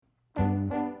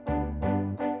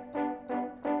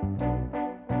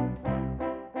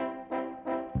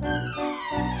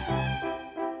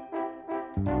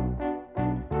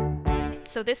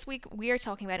So this week we are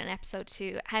talking about in episode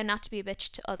 2 how not to be a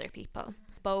bitch to other people.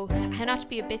 Both how not to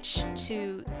be a bitch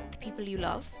to the people you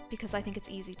love, because I think it's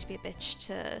easy to be a bitch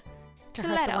to hurt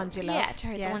let the out. ones you love. Yeah, to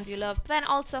hurt the ones Yes. you love. But then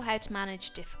also how to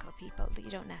manage difficult people that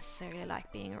you don't necessarily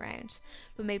like being around.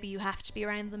 But maybe you have to be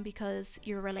around them because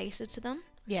you're related to them.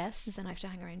 Yes. Because then I have to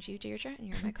hang around you, Deirdre, and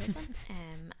you're my cousin.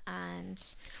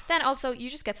 And then also you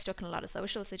just get stuck in a lot of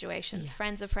social situations. Yeah.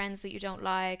 Friends of friends that you don't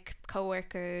like,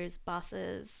 co-workers,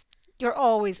 bosses. You're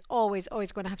always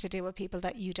going to have to deal with people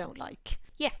that you don't like.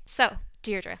 Yeah, so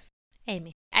Deirdre,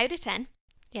 Amy. out of 10,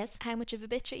 Yes. how much of a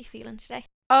bitch are you feeling today?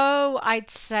 Oh, I'd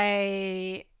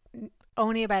say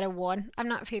only about a 1. I'm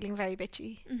not feeling very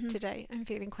bitchy today. I'm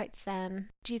feeling quite zen.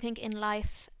 Do you think in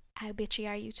life, how bitchy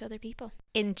are you to other people?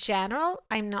 In general,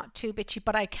 I'm not too bitchy,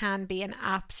 but I can be an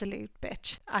absolute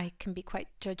bitch. I can be quite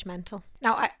judgmental.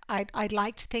 Now, I'd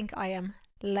like to think I am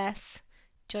less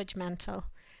judgmental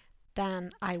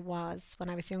than I was when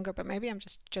I was younger, but maybe I'm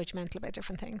just judgmental about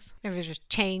different things. Maybe I've just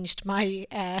changed my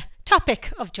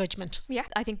topic of judgment. Yeah,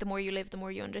 I think the more you live, the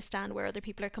more you understand where other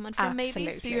people are coming from, maybe. So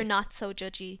Absolutely. you're not so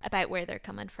judgy about where they're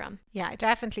coming from. Yeah, I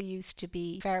definitely used to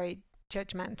be very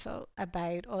judgmental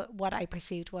about what I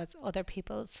perceived was other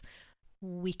people's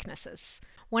weaknesses.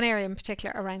 One area in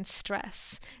particular around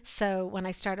stress. So when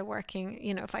I started working,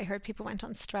 if I heard people went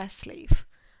on stress leave,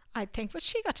 I'd think, what's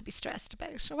she got to be stressed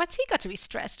about? Or what's he got to be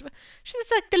stressed about?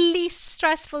 She's like the least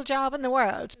stressful job in the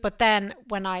world. But then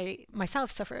when I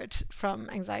myself suffered from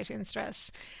anxiety and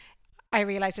stress, I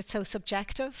realized it's so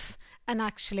subjective, and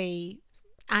actually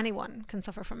anyone can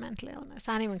suffer from mental illness.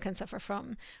 Anyone can suffer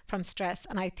from stress.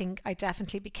 And I think I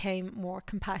definitely became more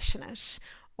compassionate,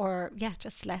 or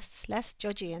just less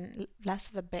judgy and less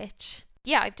of a bitch.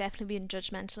 Yeah, I've definitely been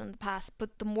judgmental in the past,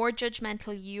 but the more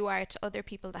judgmental you are to other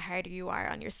people, the harder you are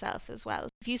on yourself as well.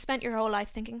 If you spent your whole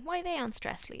life thinking, why are they on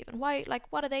stress leave? And why,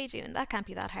 what are they doing? That can't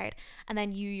be that hard. And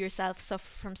then you yourself suffer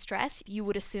from stress, you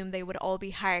would assume they would all be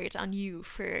hard on you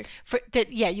for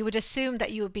that. Yeah, you would assume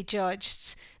that you would be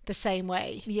judged the same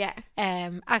way. Yeah.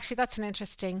 Actually, that's an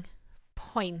interesting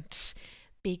point,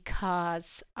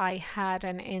 because I had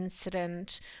an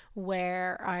incident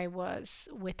where I was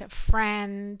with a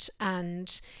friend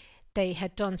and they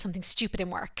had done something stupid in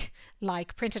work,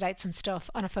 like printed out some stuff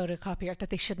on a photocopier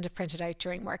that they shouldn't have printed out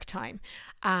during work time.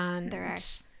 And There are.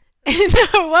 no,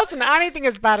 it wasn't anything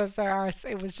as bad as there are.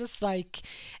 It was just like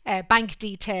bank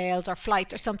details or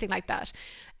flights or something like that.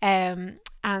 And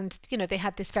they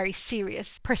had this very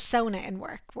serious persona in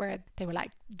work where they were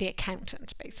like the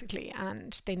accountant basically,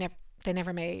 and they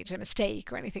never made a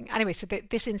mistake or anything. Anyway, so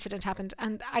this incident happened,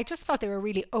 and I just thought they were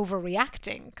really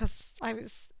overreacting, because I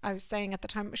was saying at the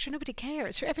time, sure, nobody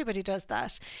cares, sure, everybody does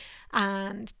that.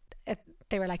 And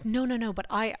they were like, no, but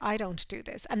I don't do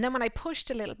this. And then when I pushed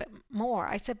a little bit more,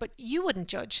 I said, but you wouldn't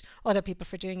judge other people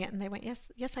for doing it. And they went,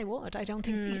 yes, I would. I don't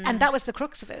think. And that was the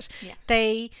crux of it. Yeah.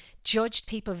 They judged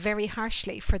people very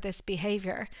harshly for this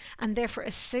behavior, and therefore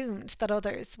assumed that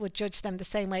others would judge them the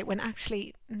same way, when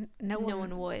actually no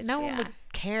one would. No one would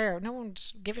care. No one would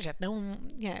give a shit. No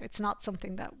one, it's not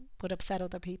something that would upset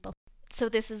other people. So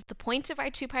this is the point of our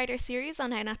 2-parter series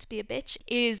on how not to be a bitch,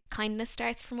 is kindness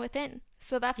starts from within.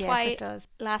 So that's why it does.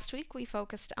 Last week we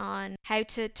focused on how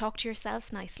to talk to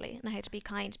yourself nicely and how to be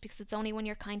kind, because it's only when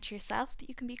you're kind to yourself that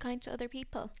you can be kind to other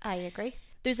people. I agree.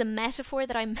 There's a metaphor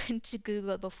that I meant to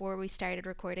Google before we started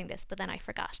recording this, but then I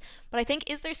forgot. But I think,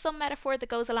 is there some metaphor that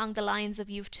goes along the lines of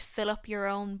you have to fill up your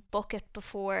own bucket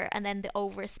before, and then the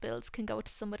overspills can go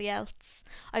to somebody else?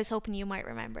 I was hoping you might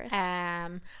remember it.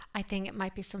 I think it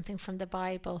might be something from the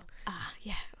Bible.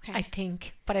 Yeah, okay. I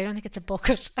think, but I don't think it's a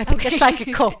bucket. I think it's like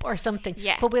a cup or something.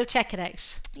 Yeah. But we'll check it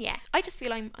out. Yeah, I just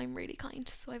feel I'm really kind,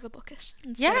 so I have a bucket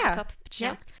instead of Yeah. a cup. But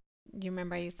Yeah. You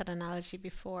remember I used that analogy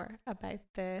before about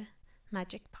the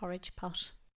magic porridge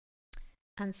pot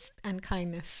and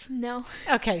kindness. No.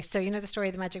 Okay, so you know the story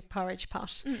of the magic porridge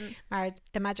pot. Mm-mm.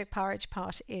 The magic porridge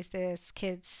pot is this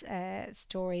kid's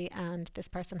story, and this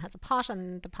person has a pot,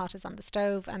 and the pot is on the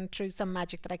stove, and through some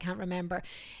magic that I can't remember,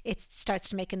 it starts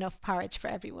to make enough porridge for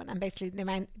everyone. And basically, the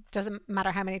amount doesn't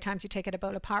matter how many times you take out a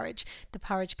bowl of porridge, the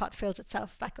porridge pot fills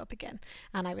itself back up again.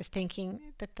 And I was thinking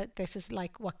that this is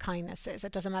like what kindness is.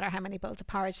 It doesn't matter how many bowls of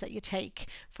porridge that you take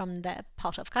from the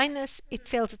pot of kindness, it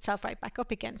fills itself right back up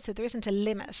again. So there isn't a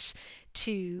limit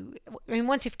to, I mean,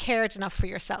 once you've cared enough for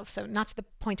yourself, so not to the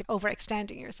point of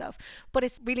overextending yourself, but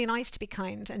it's really nice to be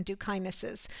kind and do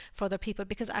kindnesses for other people,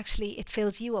 because actually it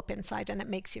fills you up inside and it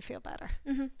makes you feel better.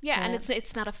 Mm-hmm. Yeah, and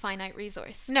it's not a finite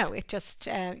resource. No, it just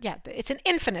it's an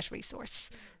infinite resource.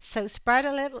 So spread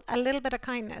a little bit of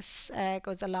kindness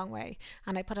goes a long way,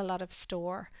 and I put a lot of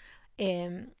store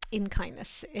in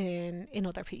kindness in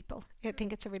other people. I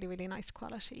think it's a really, really nice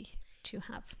quality to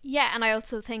have. Yeah, and I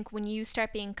also think when you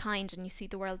start being kind and you see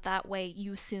the world that way,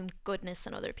 you assume goodness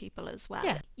in other people as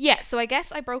well. Yeah, so I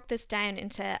guess I broke this down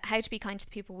into how to be kind to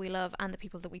the people we love and the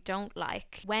people that we don't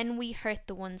like. When we hurt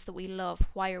the ones that we love,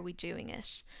 why are we doing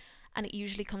it? And it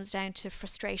usually comes down to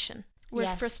frustration. We're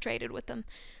Yes. frustrated with them.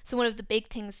 So one of the big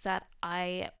things that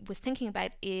I was thinking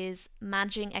about is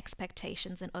managing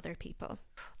expectations in other people.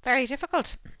 Very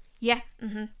difficult. Yeah.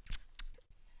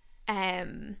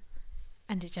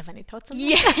 And did you have any thoughts on that?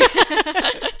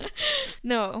 Yeah.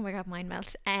 No, oh my god, mind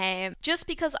melt. Just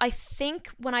because I think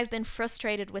when I've been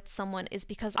frustrated with someone is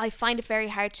because I find it very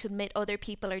hard to admit other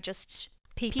people are just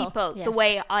people yes. the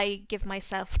way I give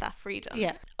myself that freedom.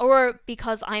 Yeah. Or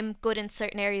because I'm good in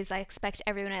certain areas, I expect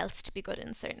everyone else to be good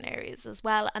in certain areas as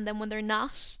well. And then when they're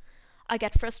not, I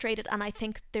get frustrated and I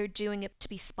think they're doing it to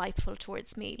be spiteful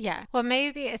towards me. Yeah. Well,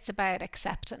 maybe it's about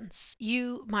acceptance.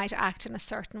 You might act in a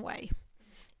certain way.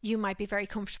 You might be very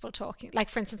comfortable talking. Like,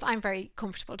 for instance, I'm very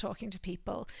comfortable talking to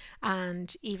people.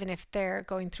 And even if they're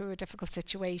going through a difficult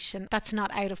situation, that's not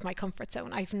out of my comfort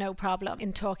zone. I've no problem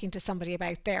in talking to somebody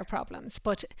about their problems.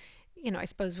 But, I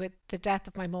suppose with the death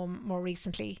of my mum more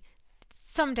recently,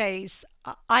 some days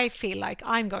I feel like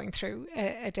I'm going through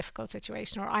a difficult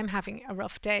situation or I'm having a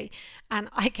rough day, and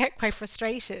I get quite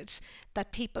frustrated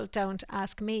that people don't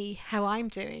ask me how I'm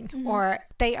doing, or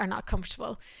they are not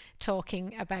comfortable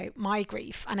talking about my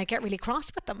grief, and I get really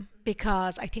cross with them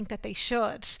because I think that they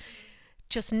should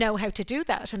just know how to do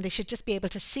that, and they should just be able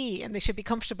to see, and they should be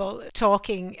comfortable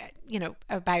talking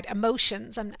about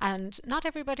emotions, and not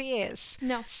everybody is.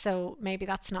 No. So maybe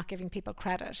that's not giving people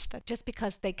credit, that just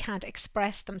because they can't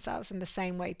express themselves in the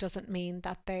same way doesn't mean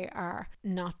that they are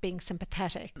not being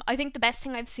sympathetic. I think the best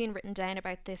thing I've seen written down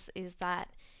about this is that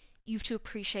you have to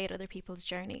appreciate other people's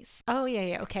journeys. Oh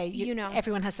yeah, okay.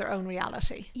 Everyone has their own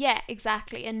reality. Yeah,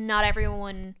 exactly. And not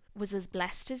everyone was as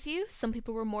blessed as you. Some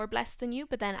people were more blessed than you,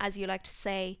 but then, as you like to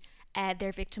say,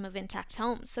 they're victim of intact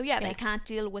homes. So yeah, they can't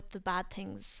deal with the bad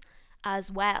things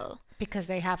as well. Because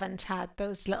they haven't had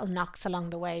those little knocks along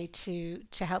the way to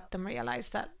help them realise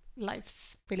that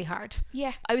life's really hard.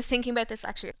 Yeah, I was thinking about this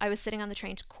actually. I was sitting on the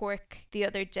train to Cork the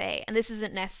other day, and this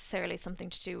isn't necessarily something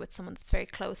to do with someone that's very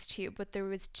close to you, but there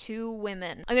was two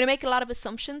women. I'm going to make a lot of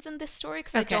assumptions in this story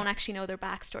because I don't actually know their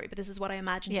backstory, but this is what I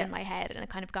imagined in my head, and it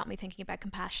kind of got me thinking about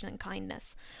compassion and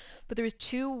kindness. But there was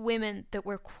two women that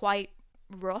were quite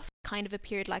rough, kind of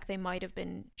appeared like they might have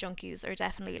been junkies or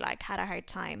definitely like had a hard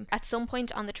time. At some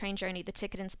point on the train journey, the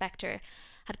ticket inspector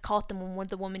had caught them when one of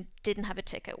the women didn't have a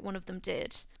ticket, one of them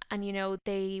did. And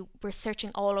they were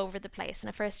searching all over the place, and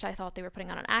at first I thought they were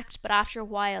putting on an act, but after a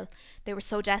while they were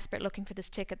so desperate looking for this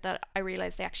ticket that I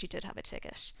realised they actually did have a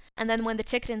ticket. And then when the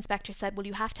ticket inspector said, well,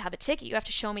 you have to have a ticket, you have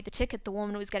to show me the ticket, the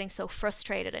woman was getting so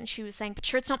frustrated, and she was saying, but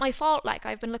sure, it's not my fault, like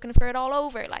I've been looking for it all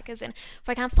over, like as in if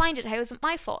I can't find it, how is it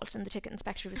my fault? And the ticket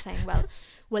inspector was saying, well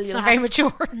it's not very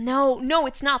mature. No,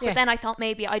 it's not. But then I thought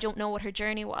maybe I don't know what her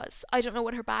journey was. I don't know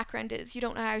what her background is. You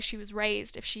don't know how she was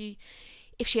raised, if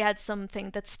she had something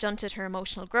that stunted her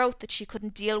emotional growth, that she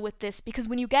couldn't deal with this. Because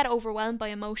when you get overwhelmed by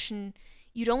emotion,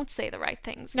 you don't say the right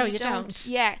things. No, you don't.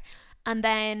 Yeah. And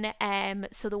then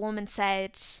so the woman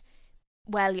said,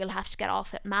 well, you'll have to get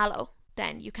off at Mallow,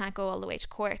 then you can't go all the way to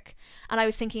Cork. And I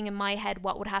was thinking in my head,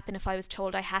 what would happen if I was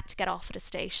told I had to get off at a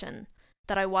station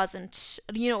that I wasn't,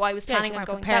 I was planning on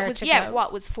going, that was,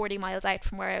 what was 40 miles out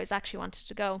from where I was actually wanted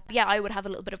to go. Yeah, I would have a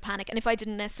little bit of panic. And if I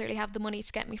didn't necessarily have the money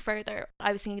to get me further,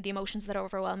 I was thinking of the emotions that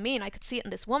overwhelm me, and I could see it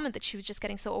in this woman, that she was just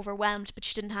getting so overwhelmed, but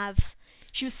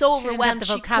she was so overwhelmed,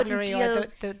 she didn't have the vocabulary or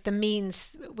the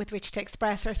means with which to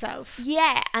express herself.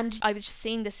 Yeah, and I was just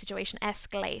seeing this situation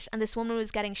escalate, and this woman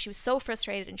she was so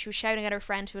frustrated, and she was shouting at her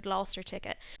friend who had lost her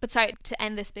ticket. But sorry, to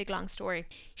end this big long story,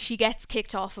 she gets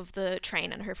kicked off of the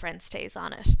train and her friend stays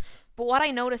on it. But what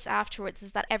I noticed afterwards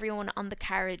is that everyone on the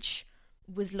carriage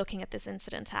was looking at this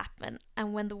incident happen,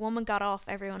 and when the woman got off,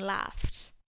 everyone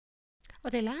laughed. Oh,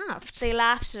 they laughed. They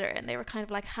laughed at her, and they were kind of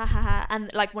like, ha ha ha.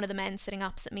 And like one of the men sitting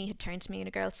opposite me had turned to me and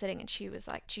a girl sitting, and she was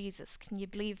like, Jesus, can you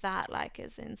believe that? Like,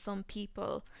 as in some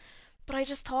people. But I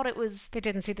just thought it was... They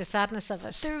didn't see the sadness of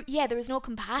it. There was no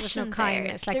compassion. There was no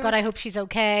kindness. Like, God, I hope she's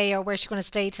okay, or where's she going to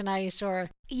stay tonight,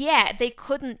 or... Yeah, they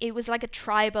couldn't... It was like a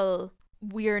tribal,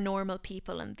 we're normal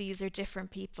people, and these are different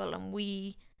people, and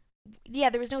we... Yeah,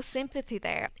 there was no sympathy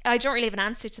there. I don't really have an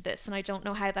answer to this, and I don't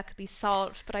know how that could be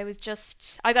solved, but I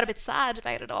got a bit sad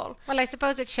about it all. Well, I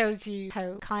suppose it shows you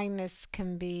how kindness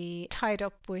can be tied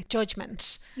up with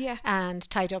judgment. Yeah. And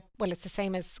tied up, well, it's the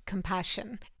same as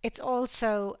compassion. It's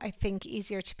also, I think,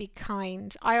 easier to be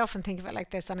kind. I often think of it like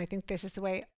this, and I think this is the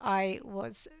way I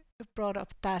was brought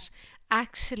up that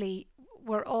actually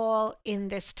we're all in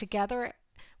this together.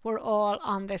 We're all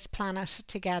on this planet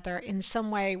together. In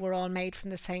some way, we're all made from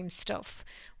the same stuff,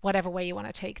 whatever way you want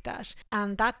to take that.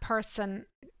 And that person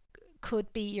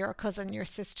could be your cousin, your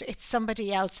sister. It's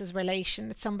somebody else's relation.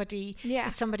 It's somebody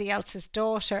else's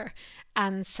daughter.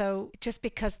 And so just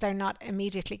because they're not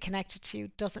immediately connected to you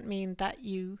doesn't mean that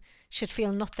you should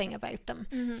feel nothing about them.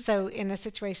 So in a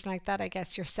situation like that, I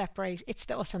guess it's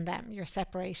the us and them. You're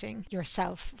separating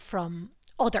yourself from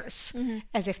others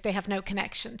as if they have no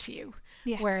connection to you.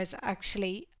 Whereas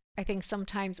actually, I think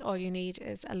sometimes all you need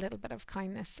is a little bit of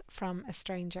kindness from a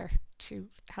stranger to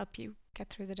help you get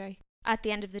through the day. At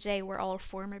the end of the day, we're all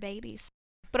former babies.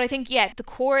 But I think, yeah, the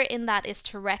core in that is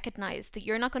to recognize that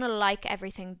you're not going to like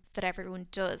everything that everyone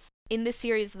does. In this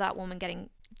series of that woman getting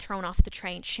thrown off the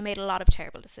train, she made a lot of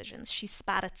terrible decisions. She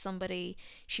spat at somebody,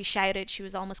 she shouted, she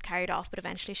was almost carried off, but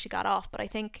eventually she got off. But I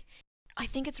think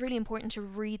it's really important to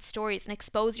read stories and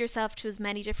expose yourself to as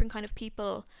many different kind of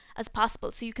people as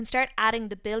possible, so you can start adding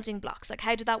the building blocks. Like,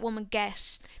 how did that woman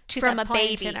get from a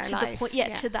baby to the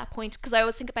point? To that point. Because I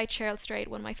always think about Cheryl Strayed,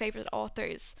 one of my favorite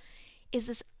authors, is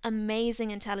this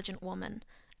amazing, intelligent woman,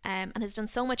 and has done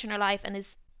so much in her life, and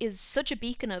is such a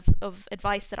beacon of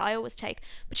advice that I always take.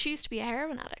 But she used to be a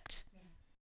heroin addict.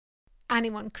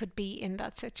 Anyone could be in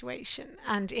that situation,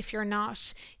 and if you're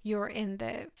not, you're in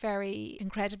the very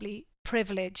incredibly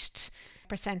privileged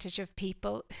percentage of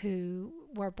people who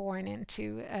were born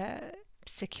into a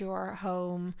secure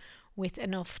home with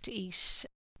enough to eat,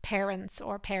 parents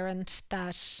or parent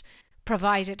that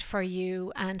provided for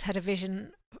you and had a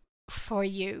vision for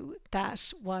you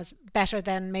that was better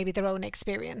than maybe their own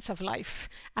experience of life.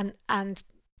 And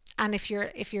if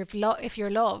you're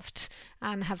loved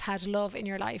and have had love in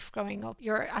your life growing up,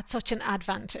 you're at such an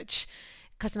advantage,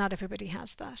 because not everybody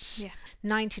has that.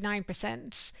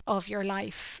 99% of your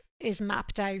life is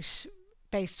mapped out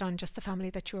based on just the family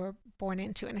that you were born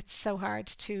into, and it's so hard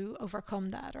to overcome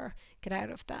that or get out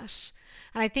of that.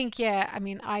 And I think,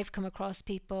 I've come across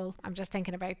people. I'm just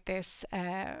thinking about this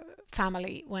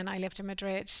family when I lived in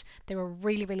Madrid. They were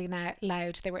really, really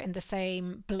loud. They were in the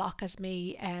same block as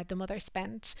me. The mother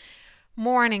spent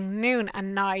morning, noon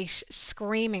and night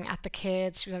screaming at the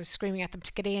kids. She was always screaming at them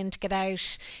to get in, to get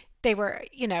out. They were,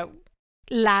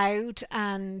 loud,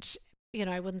 and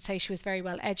I wouldn't say she was very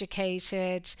well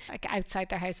educated. Like, outside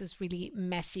their house was really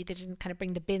messy. They didn't kind of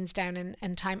bring the bins down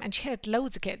in time. And she had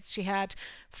loads of kids. She had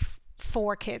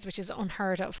 4 kids, which is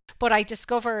unheard of. But I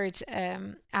discovered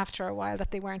after a while that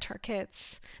they weren't her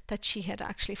kids, that she had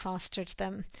actually fostered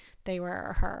them. They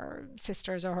were her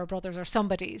sisters or her brothers or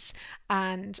somebody's.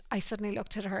 And I suddenly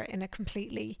looked at her in a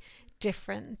completely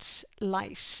different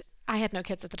light. I had no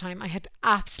kids at the time. I had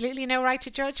absolutely no right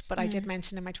to judge, but I did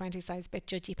mention in my 20s I was a bit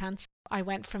judgy pants. I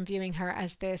went from viewing her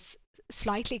as this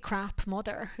slightly crap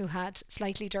mother who had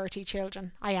slightly dirty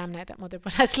children. I am now that mother,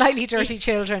 but had slightly dirty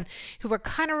children who were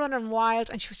kind of running wild,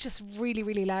 and she was just really,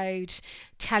 really loud,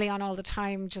 telly on all the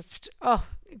time, just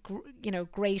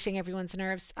grating everyone's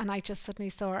nerves. And I just suddenly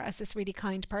saw her as this really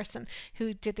kind person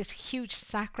who did this huge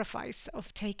sacrifice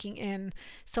of taking in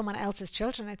someone else's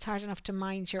children. It's hard enough to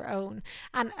mind your own.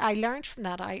 And I learned from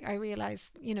that. I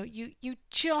realized, you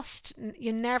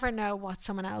never know what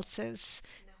someone else's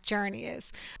journey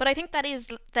is. But I think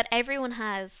that everyone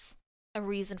has a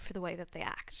reason for the way that they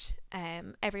act.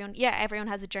 Everyone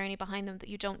has a journey behind them that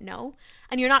you don't know,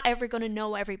 and you're not ever going to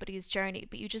know everybody's journey,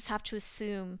 but you just have to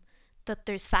assume that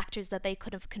there's factors that they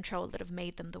could have controlled that have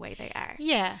made them the way they are.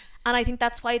 Yeah. And I think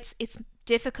that's why it's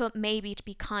difficult maybe to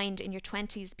be kind in your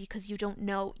 20s, because you don't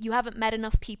know, you haven't met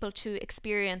enough people to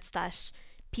experience that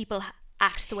people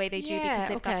act the way they do because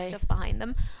they've got stuff behind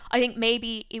them. I think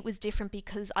maybe it was different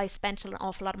because I spent an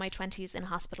awful lot of my 20s in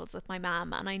hospitals with my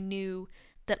mum, and I knew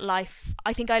that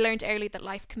I think I learned early that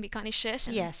life can be kind of shit.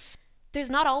 Yes. There's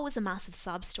not always a massive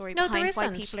sob story behind why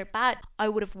people are bad. I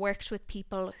would have worked with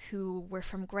people who were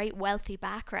from great wealthy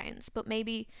backgrounds, but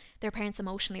maybe their parents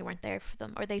emotionally weren't there for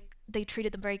them, or they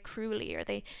treated them very cruelly, or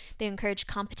they encouraged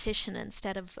competition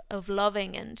instead of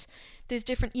loving. And there's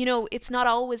different, it's not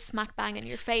always smack bang in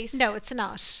your face. No, it's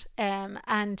not.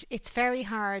 And it's very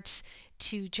hard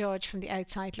to judge from the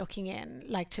outside looking in,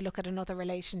 like to look at another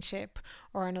relationship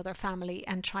or another family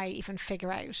and try even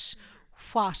figure out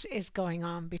what is going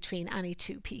on between any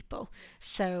two people.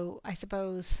 So I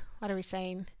suppose, what are we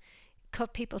saying?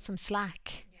 Cut people some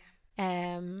slack.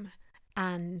 And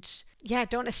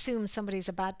don't assume somebody's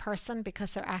a bad person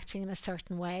because they're acting in a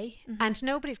certain way. And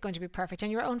nobody's going to be perfect,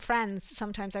 and your own friends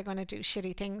sometimes are going to do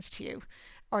shitty things to you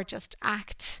or just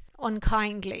act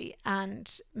unkindly,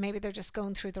 and maybe they're just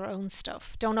going through their own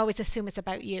stuff. Don't always assume it's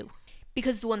about you.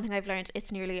 Because the one thing I've learned,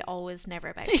 it's nearly always never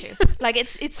about you. Like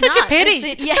it's such not. a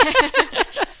pity. Yeah.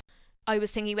 I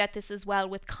was thinking about this as well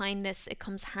with kindness. It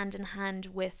comes hand in hand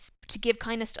with, to give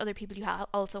kindness to other people, you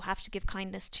also have to give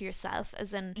kindness to yourself,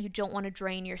 as in you don't want to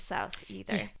drain yourself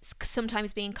either. Yeah.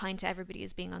 Sometimes being kind to everybody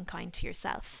is being unkind to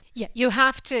yourself. Yeah, you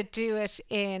have to do it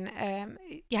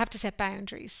you have to set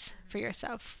boundaries for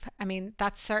yourself. I mean,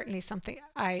 that's certainly something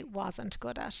I wasn't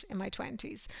good at in my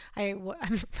 20s.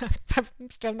 I'm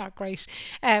still not great,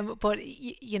 but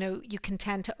you know, you can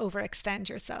tend to overextend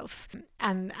yourself,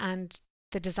 and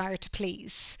the desire to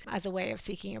please as a way of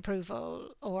seeking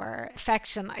approval or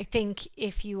affection. I think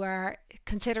if you are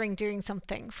considering doing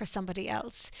something for somebody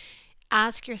else,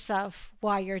 ask yourself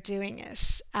why you're doing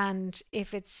it, and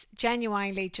if it's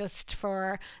genuinely just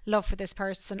for love for this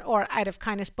person or out of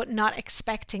kindness, but not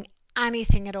expecting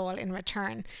anything at all in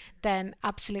return, then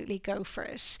absolutely go for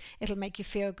it. It'll make you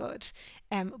feel good.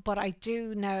 But I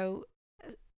do know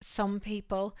some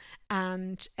people,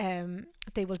 and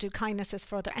they will do kindnesses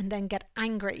for other and then get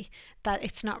angry that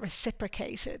it's not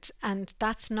reciprocated, and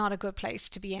that's not a good place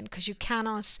to be in, because you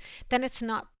cannot, then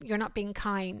you're not being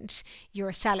kind,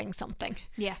 you're selling something.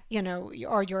 Yeah. You know,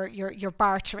 or you're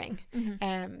bartering.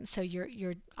 So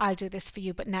you're I'll do this for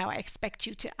you, but now I expect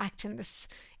you to act in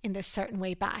this certain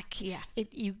way back. Yeah.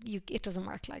 It doesn't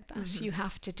work like that. You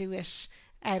have to do it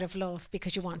out of love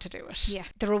because you want to do it. Yeah.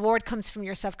 The reward comes from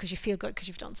yourself because you feel good because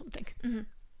you've done something.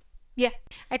 Yeah.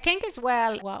 I think as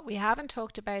well, what we haven't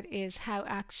talked about is how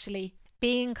actually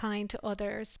being kind to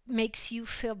others makes you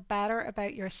feel better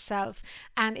about yourself.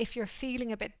 And if you're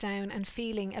feeling a bit down and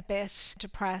feeling a bit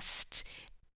depressed,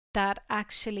 that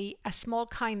actually a small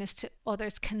kindness to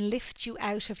others can lift you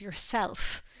out of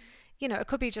yourself. You know, it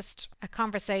could be just a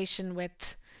conversation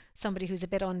with somebody who's a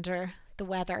bit under the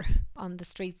weather on the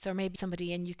streets, or maybe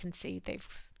somebody in, you can see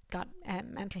they've got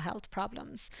mental health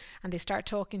problems, and they start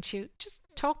talking to you. Just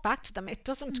talk back to them. It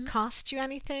doesn't cost you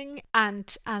anything,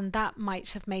 and that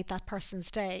might have made that person's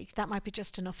day. That might be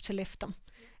just enough to lift them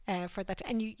for that.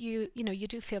 And you know, you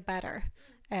do feel better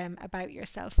about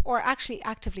yourself, or actually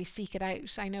actively seek it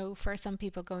out. I know for some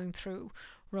people going through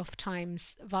rough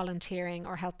times, volunteering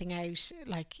or helping out,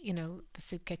 like, you know, the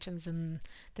soup kitchens in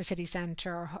the city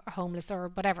centre, or homeless, or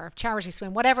whatever, charity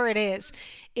swim, whatever it is,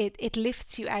 it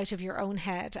lifts you out of your own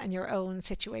head and your own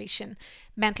situation.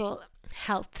 Mental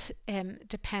health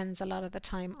depends a lot of the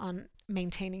time on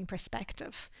maintaining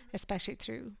perspective, especially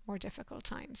through more difficult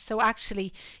times. So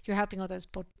actually you're helping others,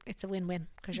 but it's a win-win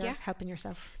because you're helping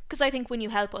yourself. Because I think when you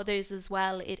help others as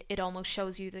well, it almost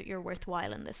shows you that you're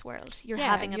worthwhile in this world. You're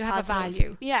having you positive, have a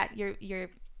value. Yeah,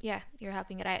 you're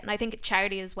helping it out. And I think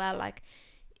charity as well, like,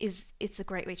 it's a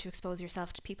great way to expose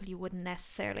yourself to people you wouldn't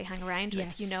necessarily hang around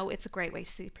with. You know, it's a great way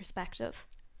to see perspective.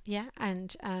 Yeah,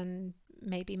 and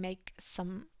maybe make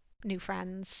some new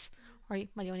friends, or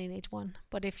well, you only need one.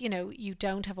 But if, you know, you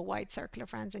don't have a wide circle of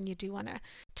friends and you do want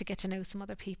to get to know some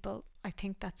other people, I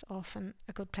think that's often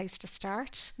a good place to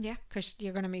start. Yeah, because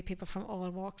you're going to meet people from all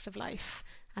walks of life,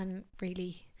 and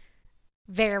really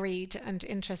varied and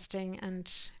interesting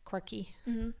and quirky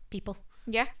people.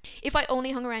 Yeah. If I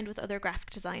only hung around with other graphic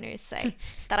designers, say,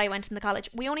 that I went in the college,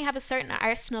 we only have a certain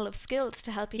arsenal of skills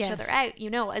to help each other out,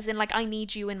 you know, as in, like, I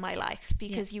need you in my life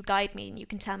because you guide me and you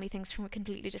can tell me things from a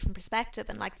completely different perspective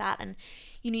and like that. And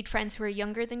you need friends who are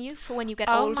younger than you for when you get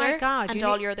older. My God, and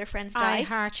all your other friends die. I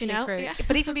heartily agree. Yeah.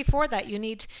 But even before that, you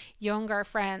need younger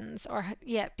friends,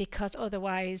 because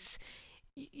otherwise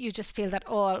you just feel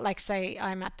that like, say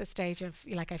I'm at the stage of,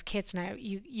 like, I have kids now,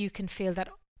 you can feel that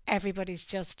everybody's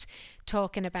just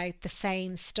talking about the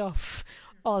same stuff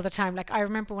all the time. Like, I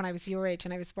remember when I was your age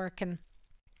and I was working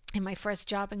in my first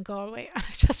job in Galway, and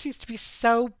I just used to be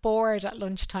so bored at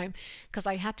lunchtime because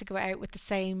I had to go out with the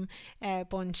same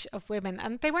bunch of women,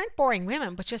 and they weren't boring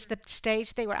women, but just the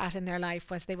stage they were at in their life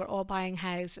was they were all buying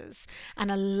houses, and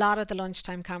a lot of the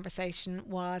lunchtime conversation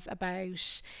was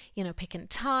about, you know, picking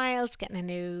tiles, getting a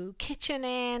new kitchen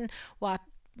in, what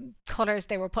colours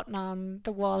they were putting on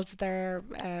the walls of their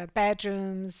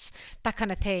bedrooms, that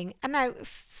kind of thing. And now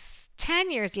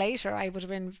 10 years later, I would have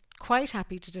been quite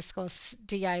happy to discuss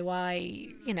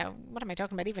DIY. You know, what am I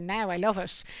talking about? Even now I love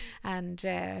it. And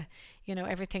you know,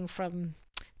 everything from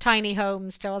tiny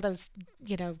homes to all those,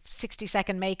 you know,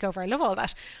 60-second makeover. I love all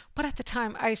that. But at the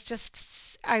time I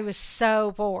was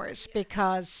so bored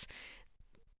because,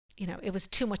 you know, it was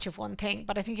too much of one thing.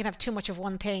 But I think you can have too much of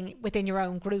one thing within your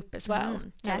own group as well.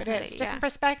 Definitely, different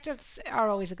perspectives are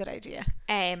always a good idea.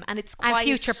 And it's quite... And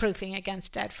future-proofing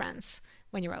against dead friends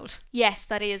when you're old. Yes,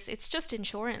 that is. It's just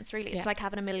insurance, really. It's like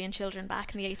having 1 million children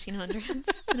back in the 1800s.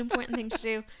 It's an important thing to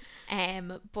do.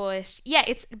 But yeah,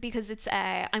 it's because it's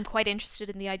I'm quite interested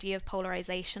in the idea of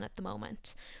polarization at the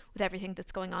moment, with everything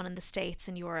that's going on in the States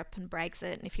and Europe and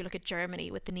Brexit, and if you look at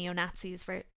Germany with the neo-Nazis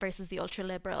versus the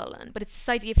ultra-liberal, but it's this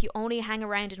idea, if you only hang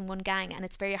around in one gang and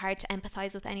it's very hard to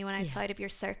empathize with anyone outside of your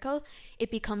circle,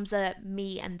 it becomes a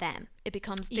me and them. It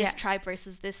becomes this tribe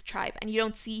versus this tribe, and you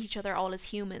don't see each other all as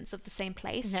humans of the same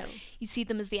place. No. You see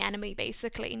them as the enemy,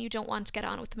 basically, and you don't want to get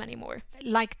on with them anymore.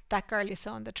 Like that girl you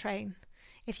saw on the train.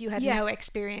 If you had no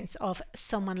experience of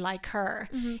someone like her,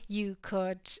 you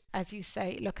could, as you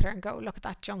say, look at her and go, look at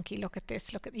that junkie, look at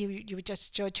this, look at you. You would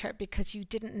just judge her because you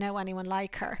didn't know anyone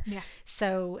like her. Yeah.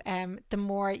 So the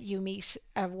more you meet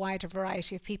a wider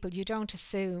variety of people, you don't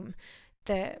assume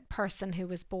the person who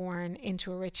was born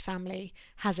into a rich family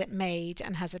has it made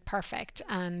and has it perfect,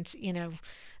 and you know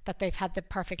that they've had the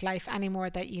perfect life,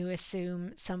 anymore that you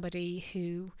assume somebody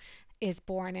who is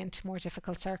born into more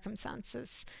difficult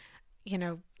circumstances, you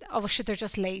know, oh, sure, they're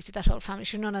just lazy, that whole family,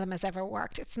 sure, none of them has ever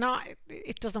worked. It's not,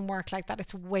 it doesn't work like that.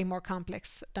 It's way more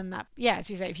complex than that. Yeah, as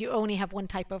you say, if you only have one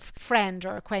type of friend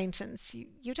or acquaintance,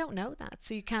 you don't know that,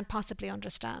 so you can't possibly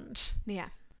understand. Yeah.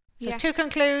 So to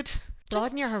conclude,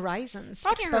 broaden your horizons.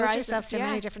 Expose yourself to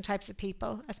many different types of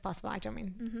people as possible. I don't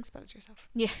mean expose yourself.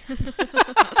 Yeah.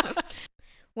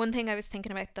 One thing I was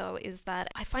thinking about, though, is that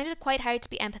I find it quite hard to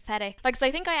be empathetic. Like, so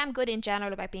I think I am good in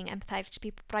general about being empathetic to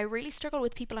people, but I really struggle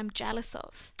with people I'm jealous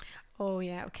of. Oh,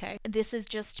 yeah, okay. This is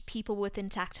just people with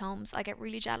intact homes. I get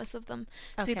really jealous of them.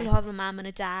 So Okay. people who have a mum and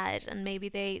a dad, and maybe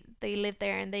they live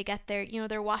there and they get their, you know,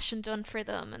 their washing done for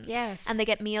them, and Yes. and they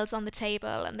get meals on the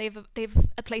table, and they've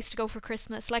a place to go for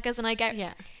Christmas. Like, as in,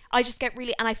 I just get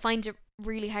really, and I find it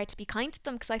really hard to be kind to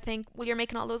them, because I think, well, you're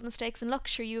making all those mistakes, and look,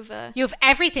 sure, you have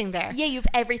everything there. Yeah, you have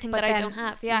everything But that I then don't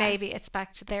have. Yeah. maybe it's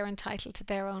back to they're entitled to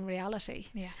their own reality.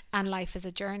 Yeah. And life is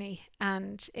a journey,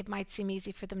 and it might seem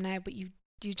easy for them now, but you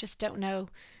just don't know.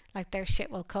 Like, their shit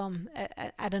will come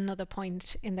at another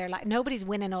point in their life. Nobody's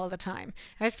winning all the time.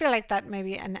 I just feel like that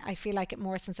maybe, and I feel like it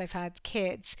more since I've had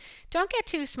kids. Don't get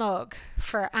too smug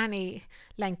for any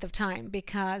length of time,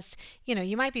 because, you know,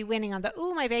 you might be winning on the,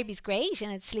 oh, my baby's great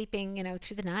and it's sleeping, you know,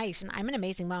 through the night and I'm an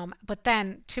amazing mom. But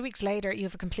then 2 weeks later, you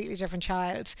have a completely different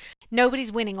child.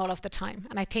 Nobody's winning all of the time.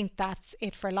 And I think that's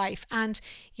it for life. And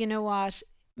you know what?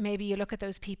 Maybe you look at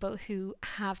those people who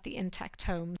have the intact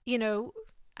home, you know,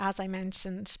 as I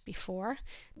mentioned before,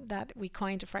 that we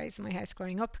coined a phrase in my house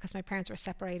growing up, because my parents were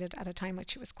separated at a time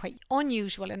which was quite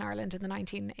unusual in Ireland in the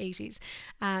 1980s.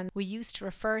 And we used to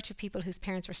refer to people whose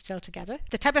parents were still together.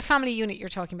 The type of family unit you're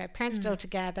talking about, parents still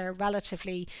together,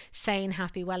 relatively sane,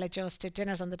 happy, well-adjusted,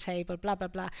 dinners on the table, blah, blah,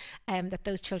 blah, that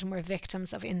those children were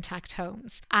victims of intact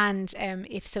homes. And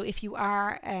if you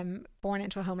are born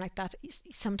into a home like that,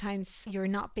 sometimes you're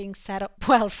not being set up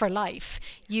well for life.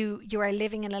 You are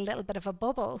living in a little bit of a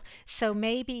bubble. So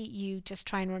maybe you just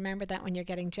try and remember that when you're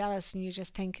getting jealous, and you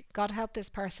just think, God help this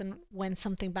person when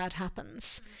something bad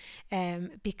happens,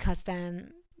 because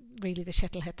then really the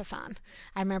shit will hit the fan.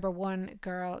 I remember one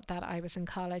girl that I was in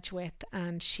college with,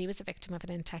 and she was a victim of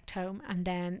an intact home, and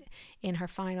then in her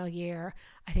final year,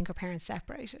 I think her parents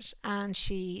separated, and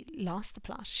she lost the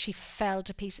plot. She fell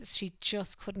to pieces. She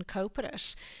just couldn't cope with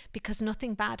it, because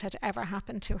nothing bad had ever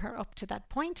happened to her up to that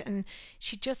point, and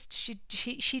she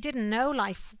didn't know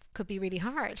life could be really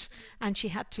hard, and she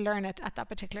had to learn it at that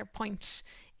particular point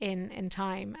in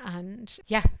time. And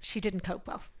yeah, she didn't cope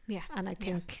well. Yeah. And I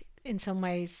think in some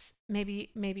ways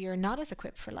maybe you're not as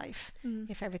equipped for life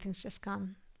if everything's just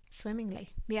gone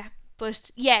swimmingly.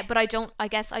 But I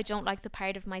guess I don't like the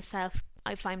part of myself,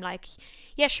 if I'm like,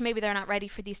 yeah, sure, maybe they're not ready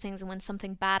for these things, and when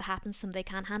something bad happens to them, they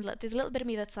can't handle it. There's a little bit of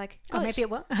me that's like, good. Oh, maybe it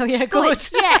will. Oh yeah, good.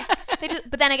 Yeah.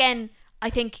 But then again, I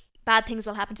think bad things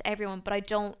will happen to everyone,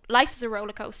 but life is a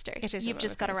roller coaster. It is. You've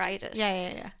just got to ride it.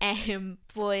 Yeah.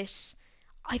 But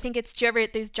I think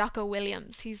there's Jocko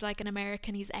Williams. He's like an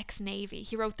American, he's ex-Navy.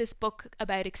 He wrote this book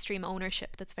about extreme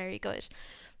ownership that's very good.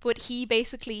 But he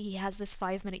has this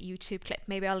 5-minute YouTube clip.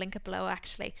 Maybe I'll link it below,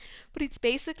 actually. But it's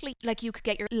basically like you could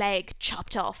get your leg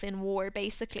chopped off in war,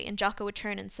 basically. And Jocko would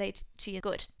turn and say to you,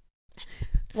 good.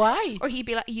 Why? Or he'd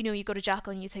be like, you know, you go to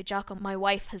Jocko and you say, Jocko, my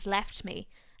wife has left me.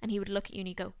 And he would look at you and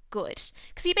he'd go, good.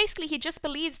 Because he just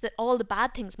believes that all the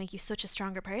bad things make you such a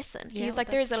stronger person. Yeah, He's like,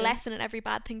 there's a lesson in every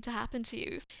bad thing to happen to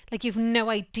you. Like, you've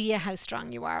no idea how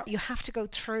strong you are. You have to go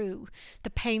through the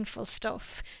painful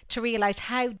stuff to realise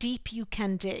how deep you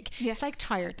can dig. Yeah. It's like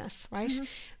tiredness, right?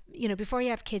 before you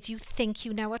have kids, you think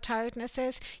you know what tiredness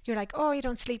is. You're like, oh, you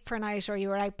don't sleep for a night, or you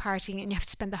were out partying and you have to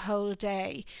spend the whole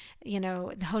day,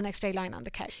 the whole next day lying on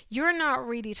the couch. You're not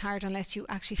really tired unless you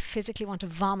actually physically want to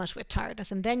vomit with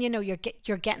tiredness, and then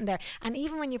you're getting there. And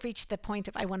even when you've reached the point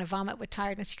of I want to vomit with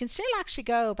tiredness, you can still actually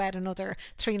go about another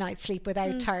 3 nights sleep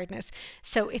without tiredness.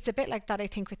 So it's a bit like that, I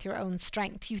think, with your own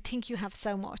strength. You think you have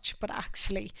so much, but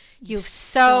actually you've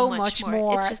so much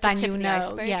more it's just than the tip you of the know.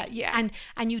 iceberg. Yeah.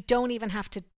 And you don't even have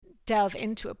to delve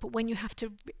into it, but when you have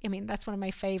to, that's one of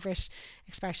my favorite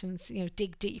expressions,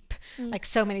 dig deep. Like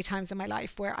so many times in my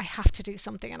life where I have to do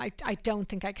something and I don't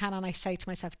think I can, and I say to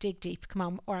myself, dig deep, come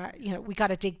on, or we got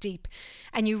to dig deep,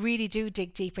 and you really do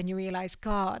dig deep and you realize,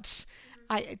 God,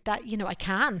 I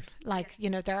can,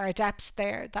 there are depths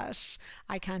there that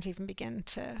I can't even begin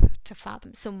to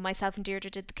fathom. So myself and Deirdre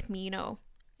did the Camino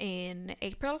in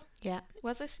April. Yeah.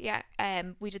 Was it? Yeah.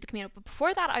 We did the Camino, but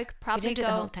before that I could probably We didn't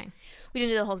do the whole thing. We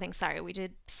didn't do the whole thing, sorry. We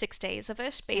did 6 days of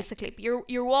it, basically. Yeah. But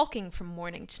you're walking from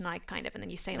morning to night, kind of, and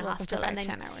then you stay in a hostel. And then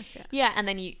 10 hours, yeah. Yeah, and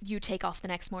then you take off the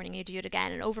next morning, you do it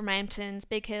again, and over mountains,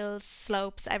 big hills,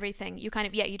 slopes, everything. You kind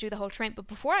of, you do the whole train. But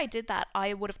before I did that,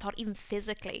 I would have thought, even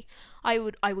physically, I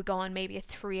would go on maybe a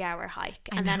 3-hour hike,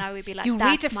 and then I would be like, you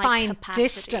that's redefine my capacity.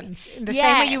 Distance in the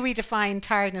same way you redefine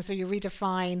tiredness, or you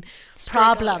redefine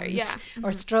problems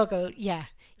or struggle. Yeah.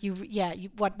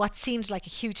 What seemed like a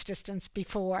huge distance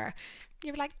before,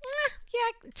 you were like,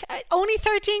 only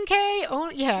 13k.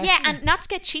 And not to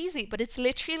get cheesy, but it's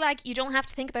literally like you don't have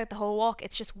to think about the whole walk.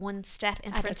 It's just one step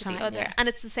in front of the other. Yeah. And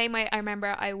it's the same way. I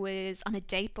remember I was on a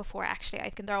date before, actually. I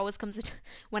think there always comes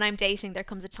when I'm dating, there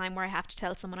comes a time where I have to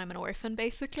tell someone I'm an orphan,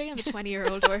 basically. I'm a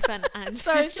 20-year-old orphan. And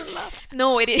sorry, I shouldn't laugh.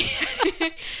 No, it is.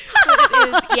 But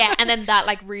it is. Yeah, and then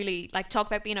that really talk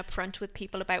about being upfront with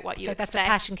people about what you expect. That's a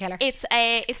passion killer. It's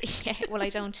well, I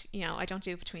don't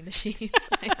do between the sheets.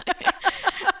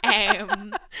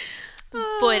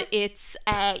 But it's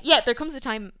there comes a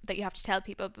time that you have to tell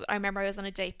people. But I remember I was on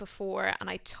a date before and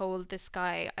I told this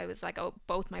guy, I was like, oh,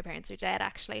 both my parents are dead,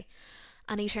 actually.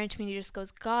 And he turned to me and he just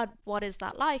goes, God, what is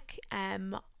that like?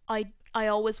 I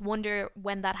always wonder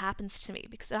when that happens to me,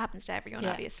 because it happens to everyone,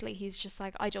 obviously. He's just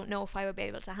like, I don't know if I would be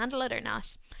able to handle it or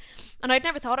not. And I'd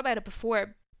never thought about it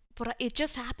before, but it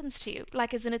just happens to you.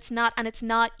 Like, as in, it's not,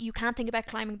 you can't think about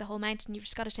climbing the whole mountain. You've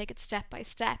just got to take it step by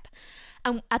step.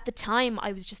 And at the time,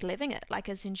 I was just living it. Like,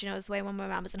 as in, as the way when my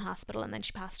mum was in hospital and then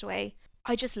she passed away,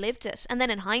 I just lived it. And then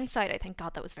in hindsight, I think,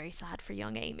 God, that was very sad for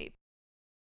young Amy.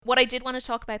 What I did want to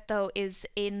talk about, though, is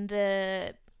in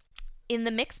the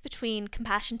mix between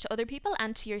compassion to other people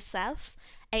and to yourself,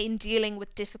 in dealing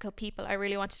with difficult people, I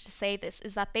really wanted to say this,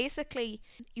 is that basically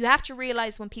you have to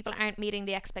realize when people aren't meeting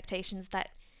the expectations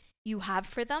that you have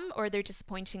for them, or they're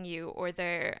disappointing you, or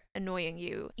they're annoying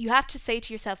you. You have to say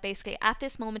to yourself, basically, at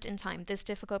this moment in time, this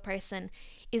difficult person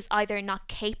is either not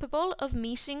capable of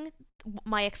meeting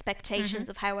my expectations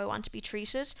of how I want to be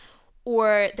treated,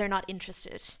 or they're not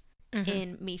interested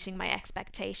in meeting my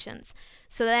expectations.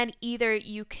 So then either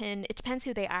you can, it depends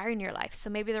who they are in your life. So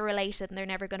maybe they're related and they're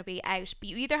never going to be out, but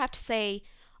you either have to say,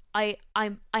 I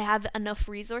have enough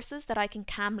resources that I can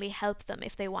calmly help them.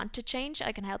 If they want to change,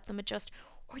 I can help them adjust.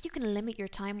 Or you can limit your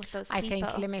time with those people. I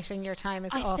think limiting your time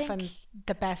is often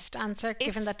the best answer,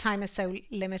 given that time is so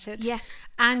limited. Yeah.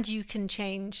 And you can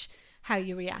change how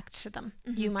you react to them.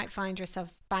 You might find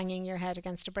yourself banging your head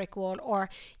against a brick wall, or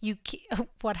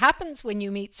what happens when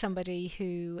you meet somebody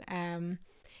who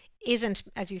isn't,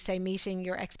 as you say, meeting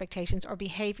your expectations or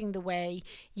behaving the way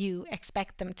you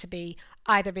expect them to be,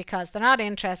 either because they're not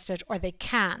interested or they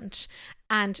can't.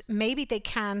 And maybe they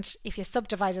can't, if you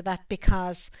subdivided that,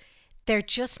 because they're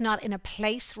just not in a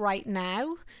place right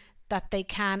now that they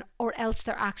can, or else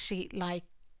they're actually like,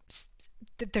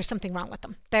 there's something wrong with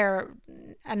them. They're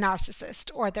a narcissist,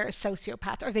 or they're a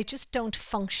sociopath, or they just don't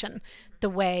function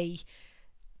the way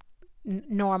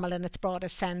normal, in its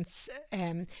broadest sense,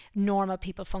 normal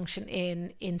people function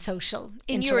in social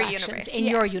interactions, in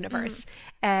your universe.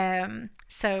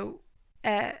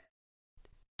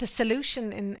 The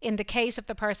solution in the case of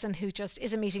the person who just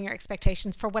isn't meeting your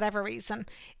expectations for whatever reason,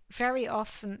 very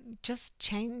often just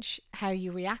change how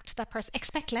you react to that person.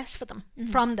 Expect less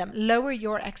from them. Lower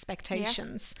your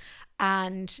expectations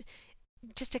and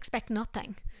just expect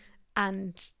nothing.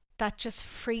 And that just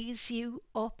frees you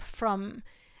up from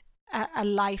a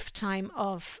lifetime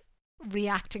of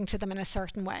reacting to them in a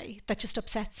certain way that just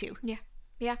upsets you.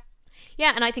 Yeah,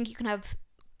 and I think you can have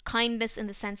kindness in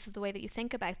the sense of the way that you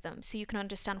think about them, so you can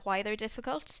understand why they're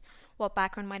difficult, what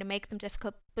background might make them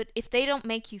difficult. But if they don't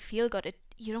make you feel good,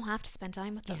 you don't have to spend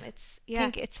time with them. I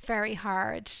think it's very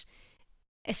hard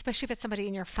especially if it's somebody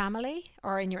in your family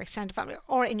or in your extended family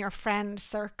or in your friend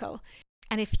circle.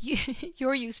 And if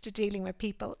you're used to dealing with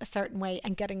people a certain way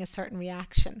and getting a certain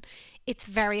reaction, it's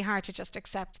very hard to just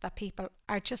accept that people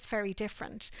are just very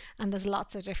different. And there's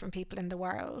lots of different people in the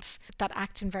world that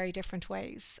act in very different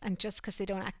ways. And just because they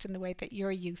don't act in the way that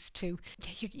you're used to,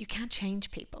 you can't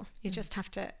change people. You just have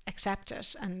to accept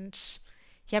it and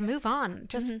move on.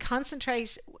 Just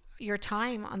concentrate your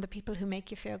time on the people who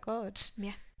make you feel good.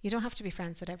 Yeah. You don't have to be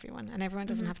friends with everyone, and everyone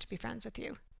doesn't have to be friends with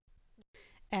you.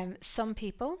 Some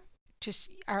people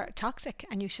just are toxic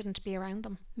and you shouldn't be around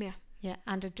them. Yeah.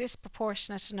 And a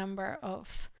disproportionate number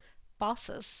of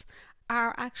bosses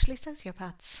are actually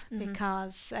sociopaths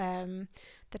because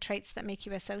the traits that make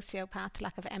you a sociopath,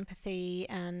 lack of empathy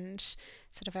and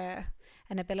sort of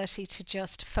an ability to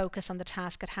just focus on the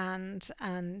task at hand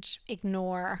and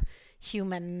ignore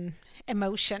human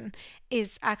emotion,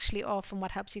 is actually often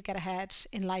what helps you get ahead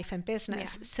in life and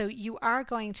business. So you are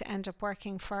going to end up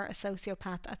working for a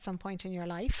sociopath at some point in your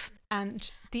life.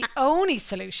 And the only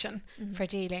solution for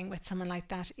dealing with someone like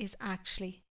that is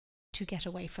actually to get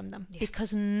away from them,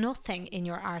 because nothing in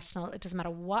your arsenal, it doesn't matter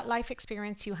what life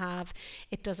experience you have,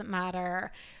 it doesn't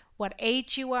matter what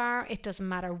age you are, it doesn't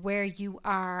matter where you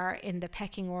are in the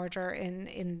pecking order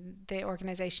in the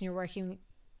organization you're working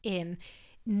in,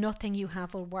 nothing you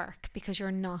have will work, because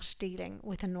you're not dealing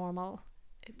with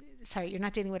you're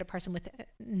not dealing with a person with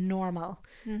normal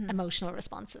emotional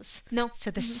responses. No. So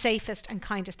the safest and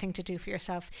kindest thing to do for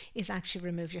yourself is actually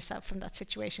remove yourself from that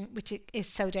situation, which is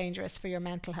so dangerous for your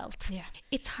mental health. Yeah.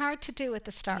 It's hard to do at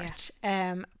the start,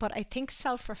 but I think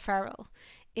self-referral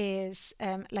is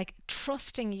like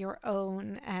trusting your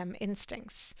own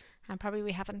instincts. And probably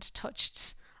we haven't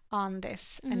touched on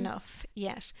this enough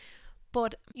yet.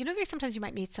 But sometimes you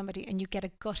might meet somebody and you get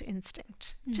a gut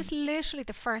instinct. Just literally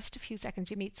the first few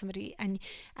seconds you meet somebody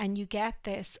and you get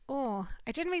this, oh,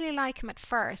 I didn't really like him at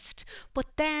first, but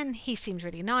then he seems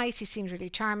really nice, he seems really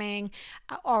charming,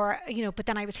 or, but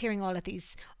then I was hearing all of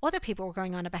these other people were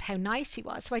going on about how nice he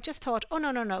was. So I just thought, oh,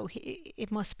 no,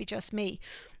 it must be just me.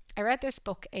 I read this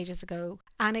book ages ago,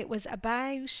 and it was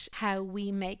about how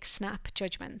we make snap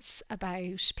judgments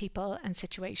about people and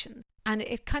situations. And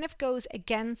it kind of goes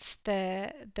against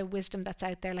the wisdom that's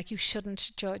out there, like you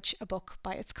shouldn't judge a book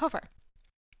by its cover.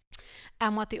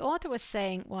 And what the author was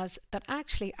saying was that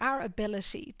actually our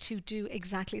ability to do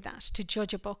exactly that, to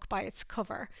judge a book by its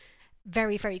cover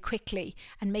very, very quickly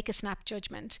and make a snap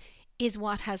judgment, is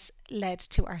what has led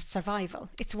to our survival.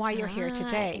 It's why you're here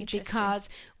today, because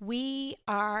we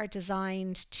are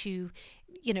designed to,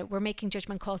 we're making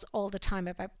judgment calls all the time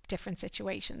about different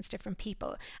situations, different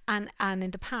people. And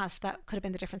in the past, that could have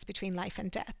been the difference between life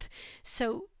and death.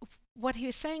 So what he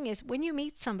was saying is, when you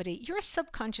meet somebody, your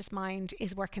subconscious mind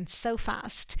is working so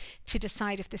fast to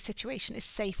decide if the situation is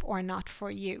safe or not for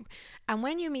you. And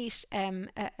when you meet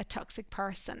a toxic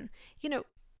person,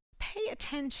 pay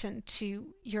attention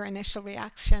to your initial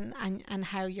reaction and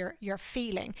how you're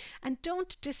feeling, and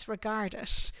don't disregard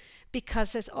it,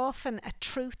 because there's often a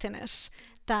truth in it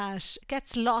that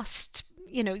gets lost,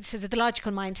 so that the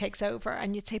logical mind takes over,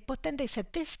 and you'd say, but then they said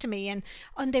this to me, and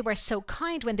they were so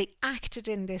kind when they acted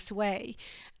in this way.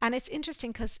 And it's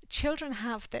interesting because children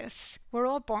have this, we're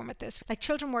all born with this, like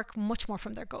children work much more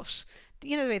from their gut.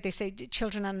 The way they say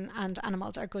children and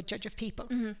animals are good judge of people.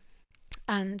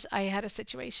 And I had a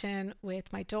situation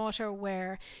with my daughter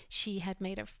where she had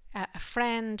made a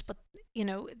friend, but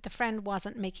the friend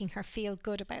wasn't making her feel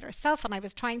good about herself, and I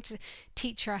was trying to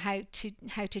teach her how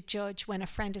to judge when a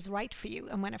friend is right for you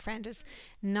and when a friend is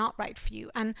not right for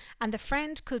you. And the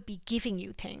friend could be giving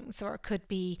you things, or could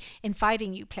be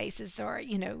inviting you places, or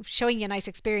showing you nice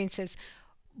experiences.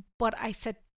 But I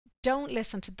said, don't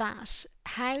listen to that.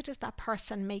 How does that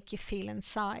person make you feel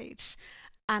inside?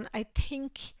 And I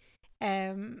think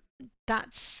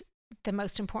that's the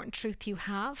most important truth you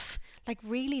have. Like,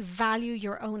 really value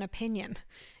your own opinion.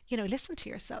 Listen to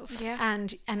yourself.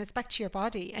 And it's back to your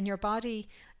body, and your body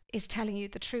is telling you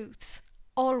the truth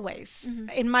always.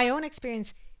 In my own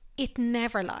experience, it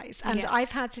never lies. And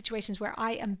I've had situations where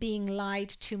I am being lied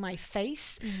to my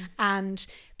face, and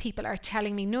people are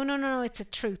telling me, no, it's a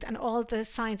truth. And all the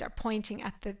signs are pointing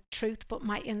at the truth, but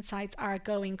my insides are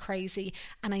going crazy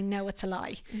and I know it's a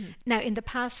lie. Now, in the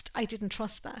past, I didn't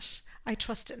trust that. I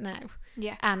trust it now.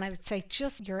 And I would say,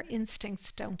 just your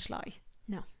instincts don't lie.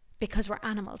 No. Because we're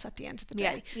animals at the end of the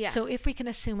day. Yeah. So if we can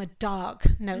assume a dog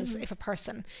knows if a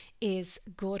person is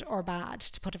good or bad,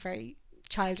 to put it very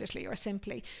childishly or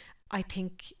simply, I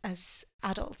think as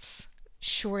adults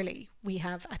surely we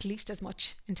have at least as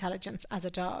much intelligence as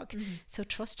a dog. So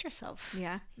trust yourself.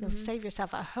 Yeah. You'll save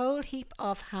yourself a whole heap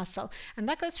of hassle. And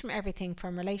that goes from everything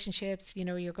from relationships, you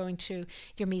know, you're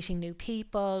meeting new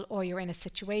people, or you're in a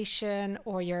situation,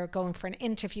 or you're going for an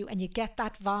interview and you get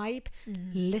that vibe.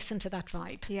 Listen to that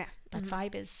vibe. Yeah. That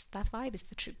vibe is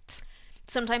the truth.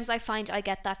 Sometimes I find I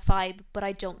get that vibe, but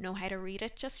I don't know how to read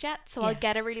it just yet. So I'll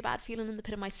get a really bad feeling in the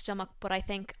pit of my stomach. But I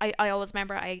think I always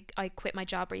remember I quit my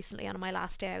job recently, and on my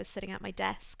last day I was sitting at my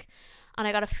desk and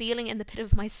I got a feeling in the pit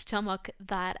of my stomach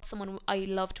that someone I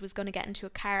loved was going to get into a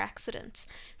car accident.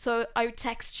 So I would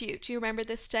text you. Do you remember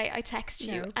this day? I text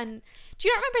you. And do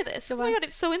you not remember this? Oh my God,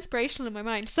 it's so inspirational in my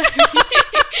mind. Sorry.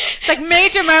 It's like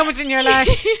major moment in your life.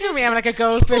 Here we am, like a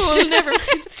goldfish. Oh, never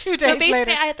mind. 2 days basically,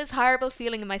 later. I had this horrible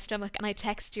feeling in my stomach, and I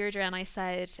text Deirdre and I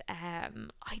said,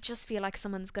 I just feel like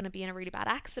someone's going to be in a really bad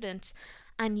accident.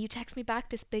 And you text me back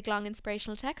this big, long,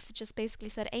 inspirational text that just basically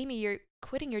said, Amy, you're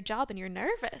quitting your job and you're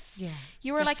nervous. Yeah.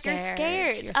 You were like, you're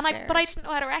scared. But I didn't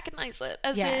know how to recognize it.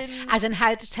 As in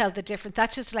how to tell the difference.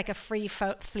 That's just like a free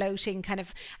floating kind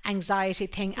of anxiety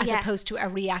thing, as opposed to a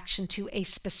reaction to a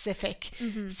specific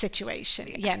situation.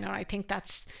 Yeah, no, I think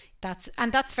that's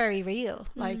very real.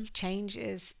 Like, change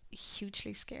is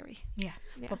hugely scary. Yeah.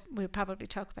 But we'll probably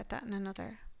talk about that in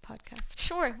another podcast.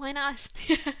 Sure, why not?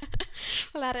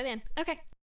 We'll add it in. Okay.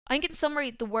 I think in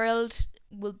summary, the world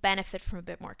will benefit from a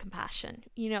bit more compassion.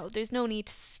 You know, there's no need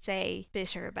to stay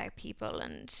bitter about people,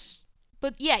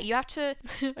 but yeah, you have to.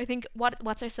 I think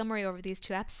what's our summary over these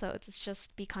 2 episodes? It's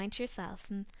just be kind to yourself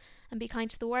and be kind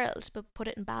to the world, but put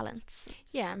it in balance.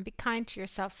 Yeah, and be kind to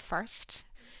yourself first.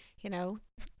 You know,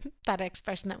 that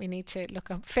expression that we need to look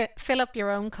up, fill up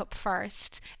your own cup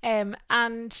first, and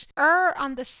err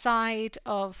on the side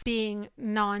of being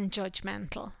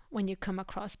non-judgmental when you come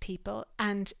across people,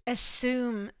 and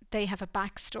assume they have a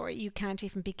backstory you can't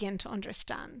even begin to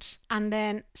understand. And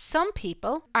then some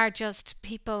people are just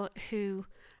people who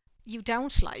you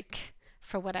don't like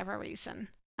for whatever reason,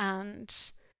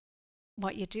 and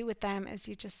what you do with them is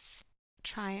you just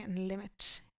try and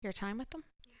limit your time with them.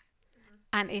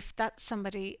 And if that's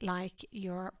somebody like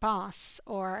your boss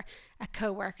or a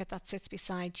co-worker that sits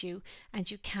beside you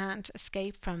and you can't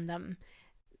escape from them,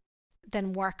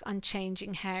 then work on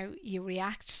changing how you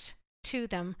react to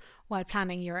them while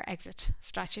planning your exit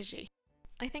strategy.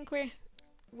 I think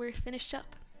we're finished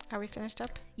up. Are we finished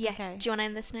up? Yeah. Okay. Do you want to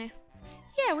end this now?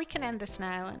 Yeah, we can end this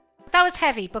now. That was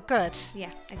heavy, but good.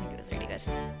 Yeah, I think it was really good.